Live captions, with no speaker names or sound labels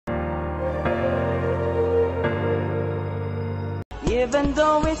Even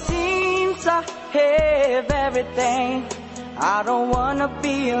though it seems I have everything, I don't wanna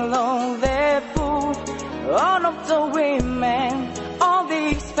be alone. That fool, all of the women, all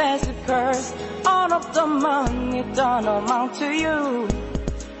the expensive cars, all of the money don't amount to you.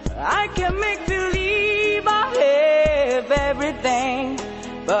 I can make believe I have everything,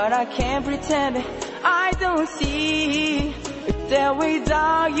 but I can't pretend I don't see that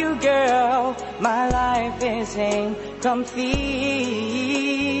without you, girl, my life is incomplete.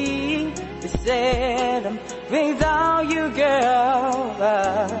 They said I'm without you,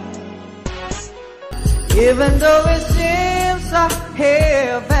 girl. Even though it seems I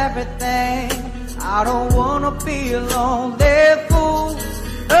have everything, I don't wanna be alone. Therefore,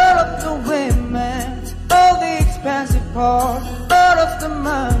 all of the women, all the expensive cars, all of the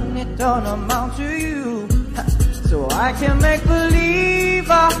money don't amount to you. So I can make believe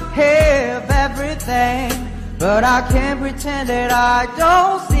I have everything, but I can't pretend that I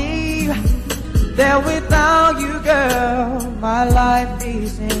don't see that without you, girl, my life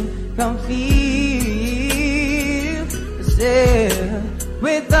is incomplete. Yeah,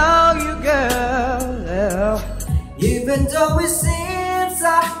 without you, girl. Even though it seems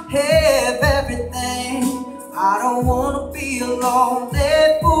I have everything, I don't wanna be alone.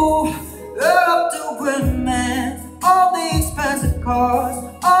 Therefore, all of the women, all the expensive cars,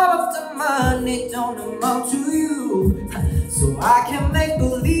 all of the money don't amount to you. So I can make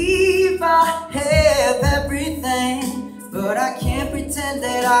believe I have everything, but I can't pretend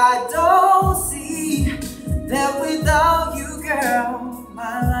that I don't see that without you, girl,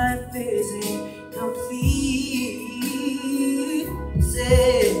 my life is incomplete.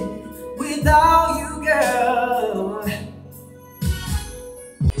 Say, without you, girl.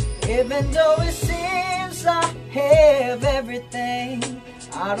 Even though it seems I have everything,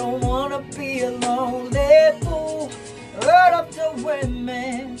 I don't wanna be alone. Therefore, all of the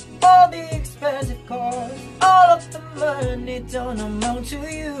women, all the expensive cars, all of the money don't amount to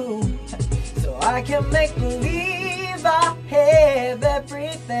you. So I can make believe I have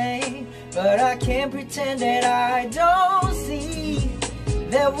everything, but I can't pretend that I don't see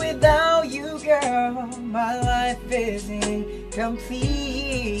that without you, girl, my life is incomplete.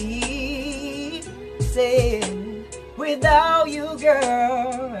 Say, without you,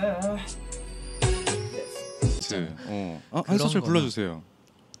 girl. 한 소절 불러주세요.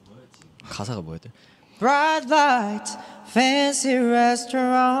 가사가 뭐였대? Bright lights, fancy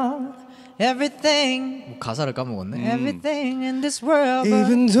restaurant, everything. 뭐 가사를 까먹었네. Everything in this world.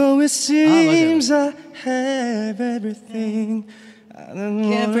 Even though it seems I have everything,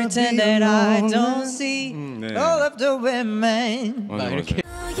 Can't pretend that I don't see all of the women. 맞아.